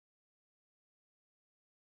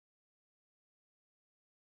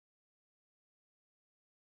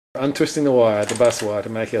Untwisting the wire, the bus wire, to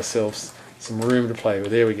make ourselves some room to play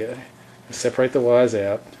with. There we go. Separate the wires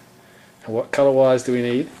out. And what colour wires do we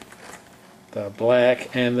need? The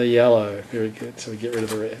black and the yellow. Very good. So we get rid of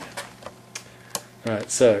the red.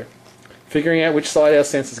 Alright, so figuring out which side our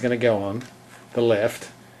sensor is going to go on, the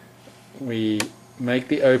left, we make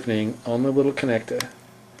the opening on the little connector.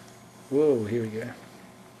 Whoa, here we go.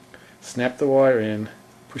 Snap the wire in,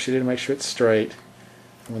 push it in to make sure it's straight.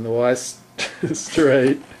 And when the wire's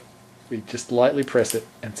straight, we just lightly press it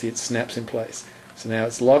and see it snaps in place. So now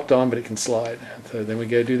it's locked on, but it can slide. So then we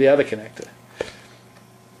go do the other connector.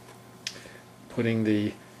 Putting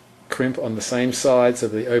the crimp on the same side so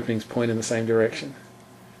the openings point in the same direction.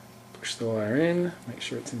 Push the wire in, make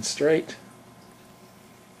sure it's in straight,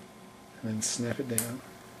 and then snap it down.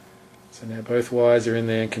 So now both wires are in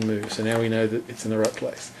there and can move. So now we know that it's in the right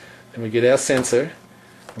place. Then we get our sensor,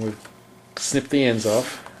 and we've snipped the ends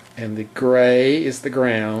off, and the grey is the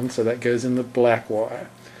ground, so that goes in the black wire.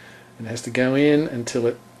 And it has to go in until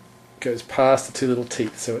it goes past the two little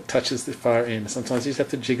teeth, so it touches the far end. Sometimes you just have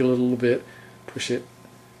to jiggle it a little bit, push it,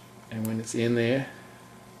 and when it's in there,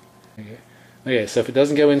 okay, so if it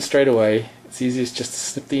doesn't go in straight away, it's easiest just to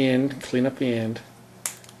snip the end, clean up the end,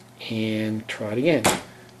 and try it again.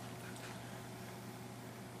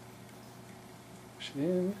 Push it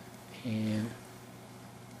in, and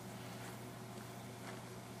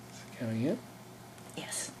is it going in?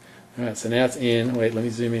 Yes. Alright, so now it's in. Wait, let me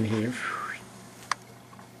zoom in here.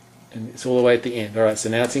 And it's all the way at the end. Alright, so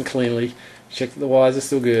now it's in cleanly. Check that the wires are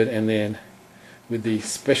still good, and then with the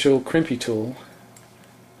special crimpy tool,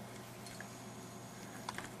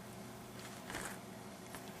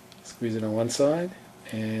 squeeze it on one side,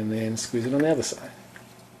 and then squeeze it on the other side.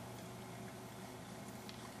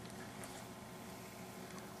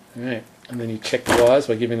 Alright, and then you check the wires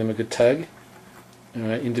by giving them a good tug,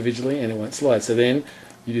 alright, individually, and it won't slide. So then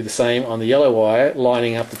you do the same on the yellow wire,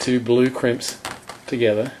 lining up the two blue crimps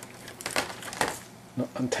together, not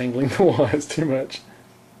untangling the wires too much.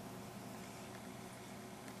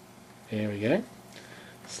 There we go.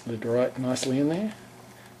 Slid right nicely in there.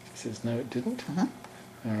 He says no, it didn't.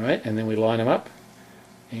 Alright, and then we line them up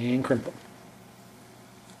and crimp them.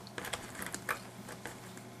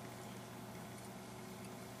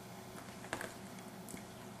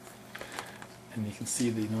 And you can see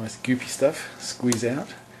the nice goopy stuff squeeze out.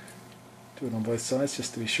 Do it on both sides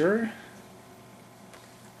just to be sure.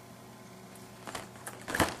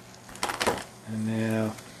 And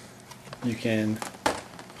now you can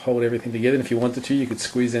hold everything together, and if you wanted to, you could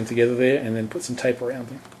squeeze them together there and then put some tape around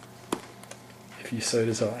them if you so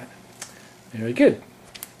desired. Very good.